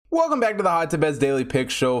Welcome back to the Hot to Bets Daily Pick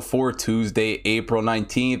Show for Tuesday, April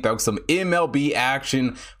 19th. Got some MLB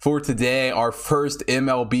action for today. Our first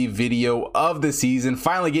MLB video of the season.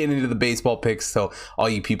 Finally getting into the baseball picks. So all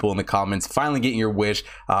you people in the comments, finally getting your wish.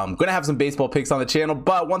 I'm going to have some baseball picks on the channel.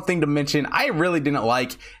 But one thing to mention, I really didn't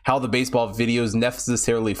like how the baseball videos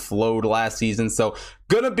necessarily flowed last season. So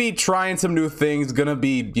gonna be trying some new things, gonna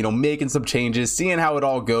be, making some changes, seeing how it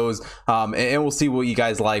all goes, and we'll see what you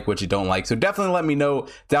guys like, what you don't like. So definitely let me know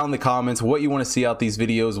down in the comments what you want to see out these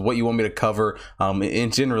videos, what you want me to cover,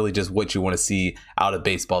 and generally just what you want to see out of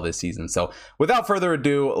baseball this season. So without further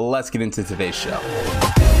ado, let's get into today's show.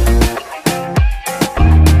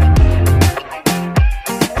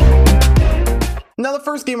 Now, the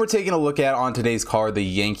first game we're taking a look at on today's card, the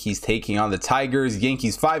Yankees taking on the Tigers.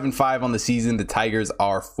 Yankees 5-5 on the season. The Tigers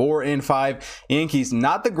are 4-5. Yankees,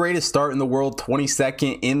 not the greatest start in the world,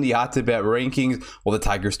 22nd in the Hot to Bet rankings, while the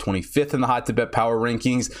Tigers 25th in the Hot to Bet power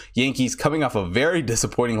rankings. Yankees coming off a very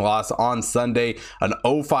disappointing loss on Sunday, an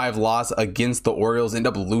 0-5 loss against the Orioles, end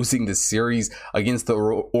up losing the series against the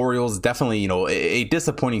Orioles. Definitely, a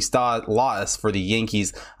disappointing loss for the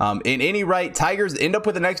Yankees. In any rate, Tigers end up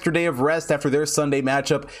with an extra day of rest after their Sunday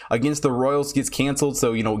matchup against the Royals gets canceled.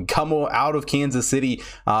 So, come out of Kansas City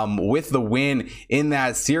with the win in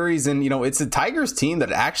that series. And, it's a Tigers team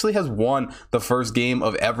that actually has won the first game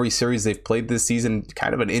of every series they've played this season.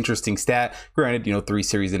 Kind of an interesting stat. Granted, 3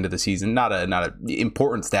 series into the season, not an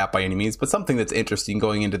important stat by any means, but something that's interesting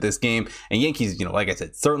going into this game. And Yankees, like I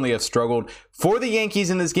said, certainly have struggled. For the Yankees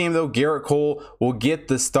in this game, though, Garrett Cole will get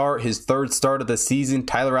the start, his third start of the season.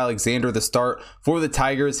 Tyler Alexander, the start for the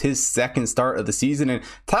Tigers, his second start of the season. And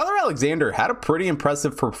Tyler Alexander had a pretty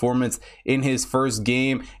impressive performance in his first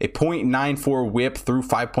game, a .94 whip through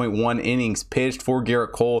 5.1 innings pitched for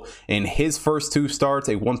Garrett Cole in his first 2 starts,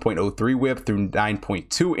 a 1.03 whip through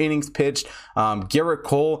 9.2 innings pitched. Garrett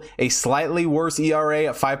Cole, a slightly worse ERA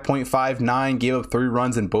at 5.59, gave up 3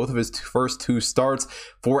 runs in both of his first 2 starts.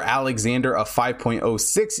 For Alexander, a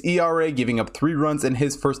 5.06 ERA, giving up 3 runs in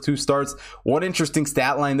his first 2 starts. One interesting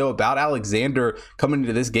stat line, though, about Alexander coming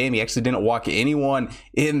into this game, he actually didn't walk anyone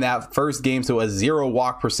in that first game, so a 0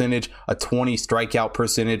 walk percentage, a 20 strikeout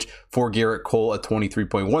percentage. For Garrett Cole, a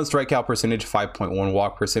 23.1 strikeout percentage, 5.1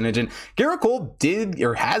 walk percentage. And Garrett Cole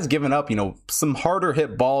has given up, some harder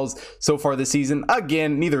hit balls so far this season.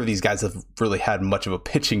 Again, neither of these guys have really had much of a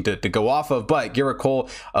pitching to go off of, but Garrett Cole,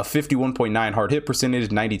 a 51.9 hard hit percentage,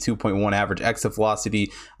 92.1 average exit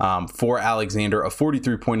velocity. For Alexander, a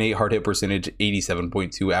 43.8 hard hit percentage,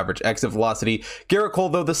 87.2 average exit velocity. Garrett Cole,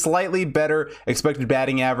 though, the slightly better expected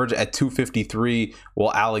batting average at 253,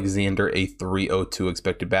 while Alexander a 302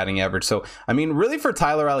 expected batting average. So, really for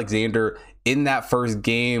Tyler Alexander in that first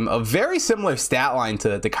game, a very similar stat line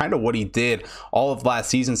to kind of what he did all of last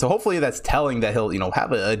season. So hopefully that's telling that he'll,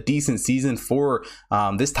 have a decent season for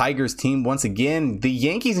this Tigers team. Once again, the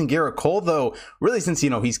Yankees and Garrett Cole, though, really since,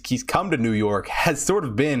 he's come to New York, has sort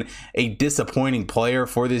of been a disappointing player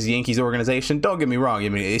for this Yankees organization. Don't get me wrong.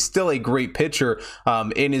 He's still a great pitcher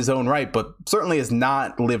in his own right, but certainly has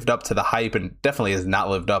not lived up to the hype and definitely has not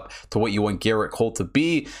lived up to what you want Garrett Cole to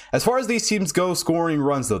be. As far as these teams go, scoring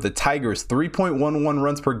runs, though, the Tigers 3.11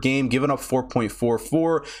 runs per game, giving up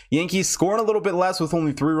 4.44. Yankees scoring a little bit less with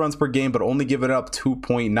only 3 runs per game, but only giving up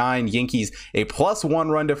 2.9. Yankees a +1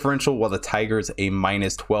 run differential, while the Tigers a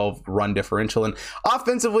 -12 run differential. And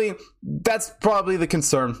offensively, that's probably the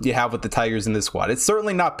concern you have with the Tigers in this squad. It's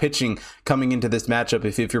certainly not pitching coming into this matchup.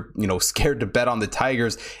 If you're scared to bet on the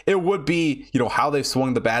Tigers, it would be how they've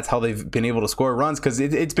swung the bats, how they've been able to score runs, because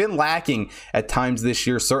it's been lacking at times this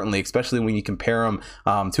year, certainly, especially when you compare them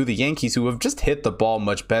to the Yankees, who have just hit the ball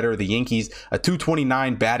much better. The Yankees a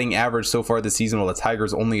 229 batting average so far this season, while the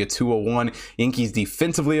Tigers only a 201. Yankees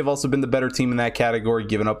defensively have also been the better team in that category,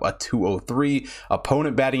 giving up a 203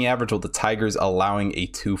 opponent batting average, while the Tigers allowing a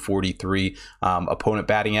 243 opponent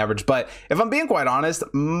batting average. But if I'm being quite honest,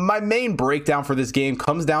 my main breakdown for this game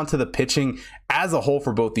comes down to the pitching as a whole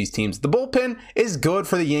for both these teams. The bullpen is good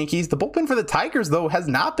for the Yankees. The bullpen for the Tigers, though, has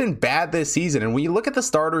not been bad this season. And when you look at the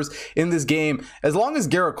starters in this game, as long as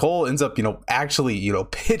Garrett Cole ends up, actually,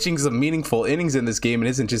 pitching some meaningful innings in this game and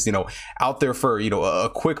isn't just, out there for, a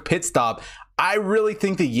quick pit stop, I really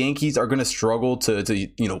think the Yankees are going to struggle to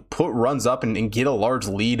put runs up and get a large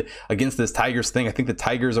lead against this Tigers thing. I think the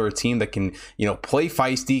Tigers are a team that can, play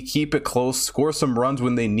feisty, keep it close, score some runs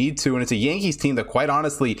when they need to. And it's a Yankees team that, quite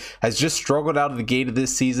honestly, has just struggled out of the gate of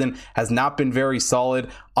this season, has not been very solid.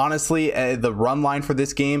 honestly, the run line for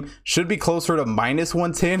this game should be closer to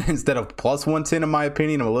 -110 instead of +110 in my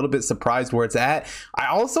opinion. I'm a little bit surprised where it's at. I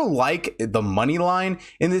also like the money line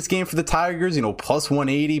in this game for the Tigers,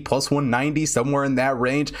 +180, +190, somewhere in that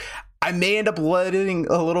range. I may end up letting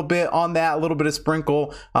a little bit on that, a little bit of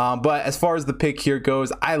sprinkle. But as far as the pick here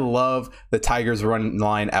goes, I love the Tigers run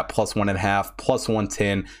line at +1.5,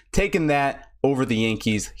 +110, taking that over the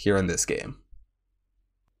Yankees here in this game.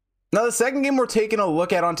 Now, the second game we're taking a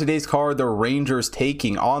look at on today's card, the Rangers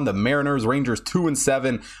taking on the Mariners. Rangers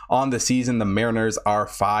 2-7 on the season. The Mariners are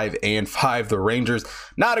 5-5. The Rangers,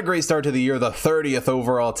 not a great start to the year. The 30th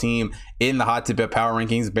overall team in the Hot Tip Bet Power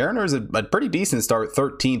Rankings. Mariners, a pretty decent start,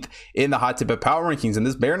 13th in the Hot Tip Bet Power Rankings. And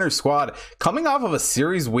this Mariners squad, coming off of a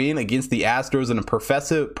series win against the Astros, an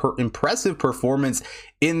impressive performance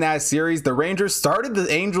in that series. The Rangers started the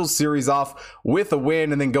Angels series off with a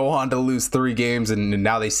win and then go on to lose 3 games, and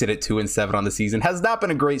now they sit at 2-7 on the season. Has not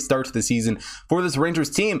been a great start to the season for this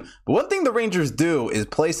Rangers team. But one thing the Rangers do is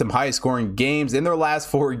play some high scoring games. In their last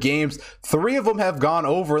 4 games, 3 of them have gone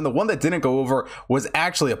over, and the one that didn't go over was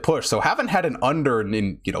actually a push. So haven't had an under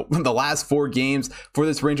in the last 4 games for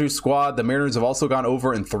this Rangers squad. The Mariners have also gone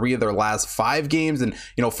over in 3 of their last 5 games. And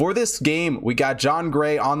for this game, we got John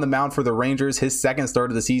Gray on the mound for the Rangers, his second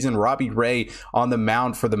start of the season. Robbie Ray on the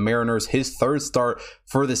mound for the Mariners, his 3rd start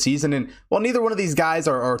for the season. And while neither one of these guys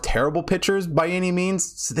are terrible pitchers by any means,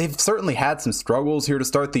 so they've certainly had some struggles here to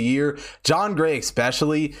start the year. John Gray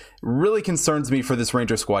especially really concerns me for this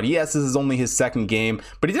Ranger squad. Yes, this is only his 2nd game,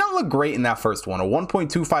 but he didn't look great in that first one. A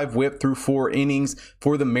 1.25 whip through 4 innings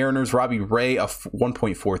for the Mariners. Robbie Ray, a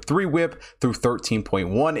 1.43 whip through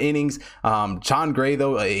 13.1 innings. John Gray,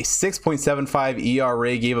 though, a 6.75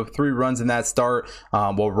 ERA, gave up 3 runs in that start,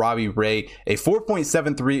 while Robbie Ray, a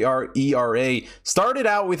 4.73 ERA, started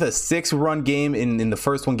out with a 6-run game in the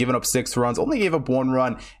first one, giving up 6 runs, only gave up 1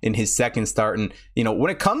 run in his second start. And,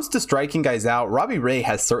 when it comes to striking guys out, Robbie Ray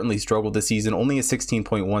has certainly struggled this season, only a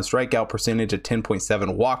 16.1 strikeout percentage, a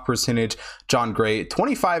 10.7 walk percentage. John Gray,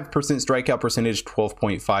 25% strikeout percentage,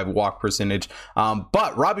 12.5 walk percentage.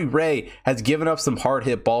 But Robbie Ray has given up some hard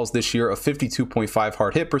hit balls this year, a 52.5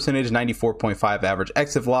 hard hit percentage, 94.5 average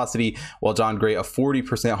exit velocity, while John Gray, a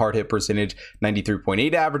 40% hard hit percentage,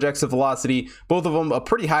 93.8 average exit velocity. Both of them a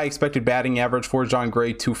pretty high expected batting average for John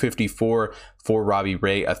Gray, 254, for Robbie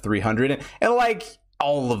Ray, a 300. And like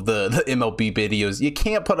all of the MLB videos, you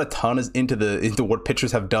can't put a ton into what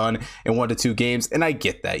pitchers have done in 1 to 2 games, and I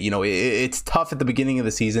get that. It's tough at the beginning of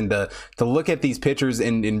the season to look at these pitchers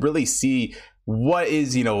and really see what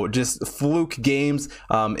is just fluke games,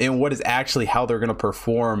 and what is actually how they're going to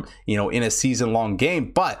perform in a season-long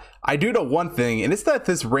game. But I do know one thing, and it's that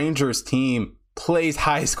this Rangers team plays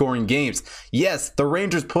high scoring games. Yes, the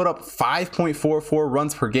Rangers put up 5.44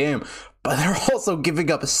 runs per game, but they're also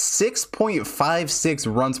giving up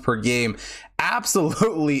 6.56 runs per game.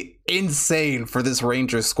 Absolutely insane for this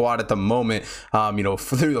Rangers squad at the moment.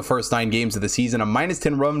 Through the first 9 games of the season, a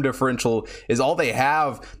 -10 run differential is all they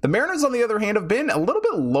have. The Mariners, on the other hand, have been a little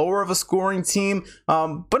bit lower of a scoring team,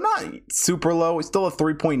 but not super low. It's still a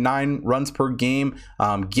 3.9 runs per game,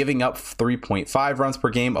 giving up 3.5 runs per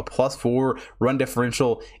game, a +4 run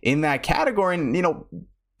differential in that category. And,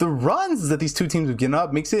 the runs that these two teams have given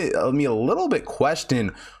up makes me a little bit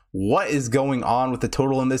question what is going on with the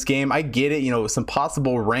total in this game. I get it, some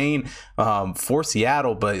possible rain for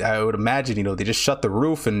Seattle, but I would imagine, they just shut the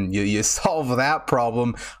roof and you solve that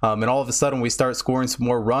problem. And all of a sudden we start scoring some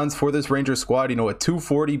more runs for this Rangers squad. A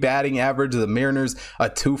 240 batting average. The Mariners, a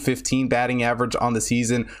 215 batting average on the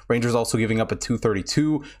season. Rangers also giving up a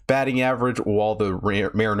 232 batting average, while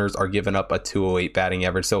the Mariners are giving up a 208 batting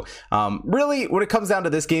average. So really, when it comes down to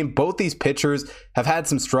this game, both these pitchers have had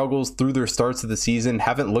some struggles through their starts of the season,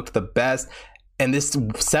 haven't looked the best, and this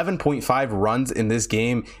 7.5 runs in this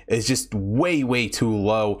game is just way too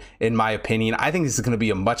low in my opinion. I think this is going to be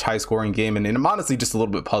a much high scoring game, and I'm honestly just a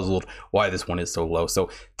little bit puzzled why this one is so low. So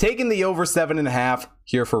taking the over 7.5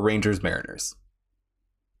 here for Rangers Mariners.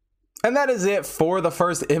 And that is it for the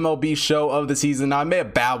first MLB show of the season. Now, I may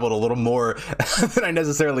have babbled a little more than I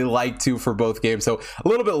necessarily like to for both games, so a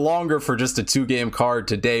little bit longer for just a 2-game card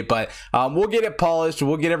today, but we'll get it polished,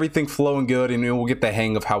 we'll get everything flowing good, and we'll get the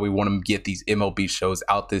hang of how we want to get these MLB shows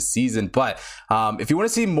out this season. But if you want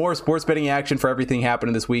to see more sports betting action for everything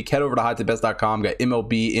happening this week, head over to hottipbets.com. Got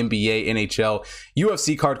MLB, NBA, NHL,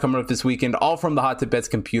 UFC card coming up this weekend, all from the Hot Tip Bets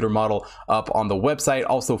computer model up on the website.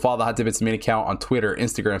 Also, follow the Hot Tip Bets main account on Twitter,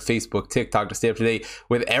 Instagram, Facebook, Facebook, TikTok to stay up to date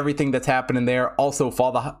with everything that's happening there. Also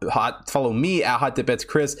follow me at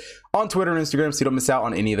HotDipBetsChris on Twitter and Instagram so you don't miss out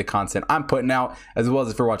on any of the content I'm putting out. As well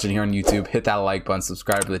as if you're watching here on YouTube, hit that like button,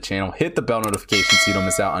 subscribe to the channel, hit the bell notification so you don't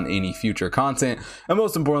miss out on any future content, and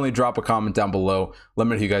most importantly, drop a comment down below. Let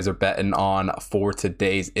me know who you guys are betting on for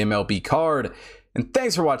today's MLB card. And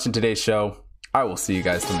thanks for watching today's show. I will see you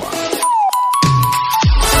guys tomorrow.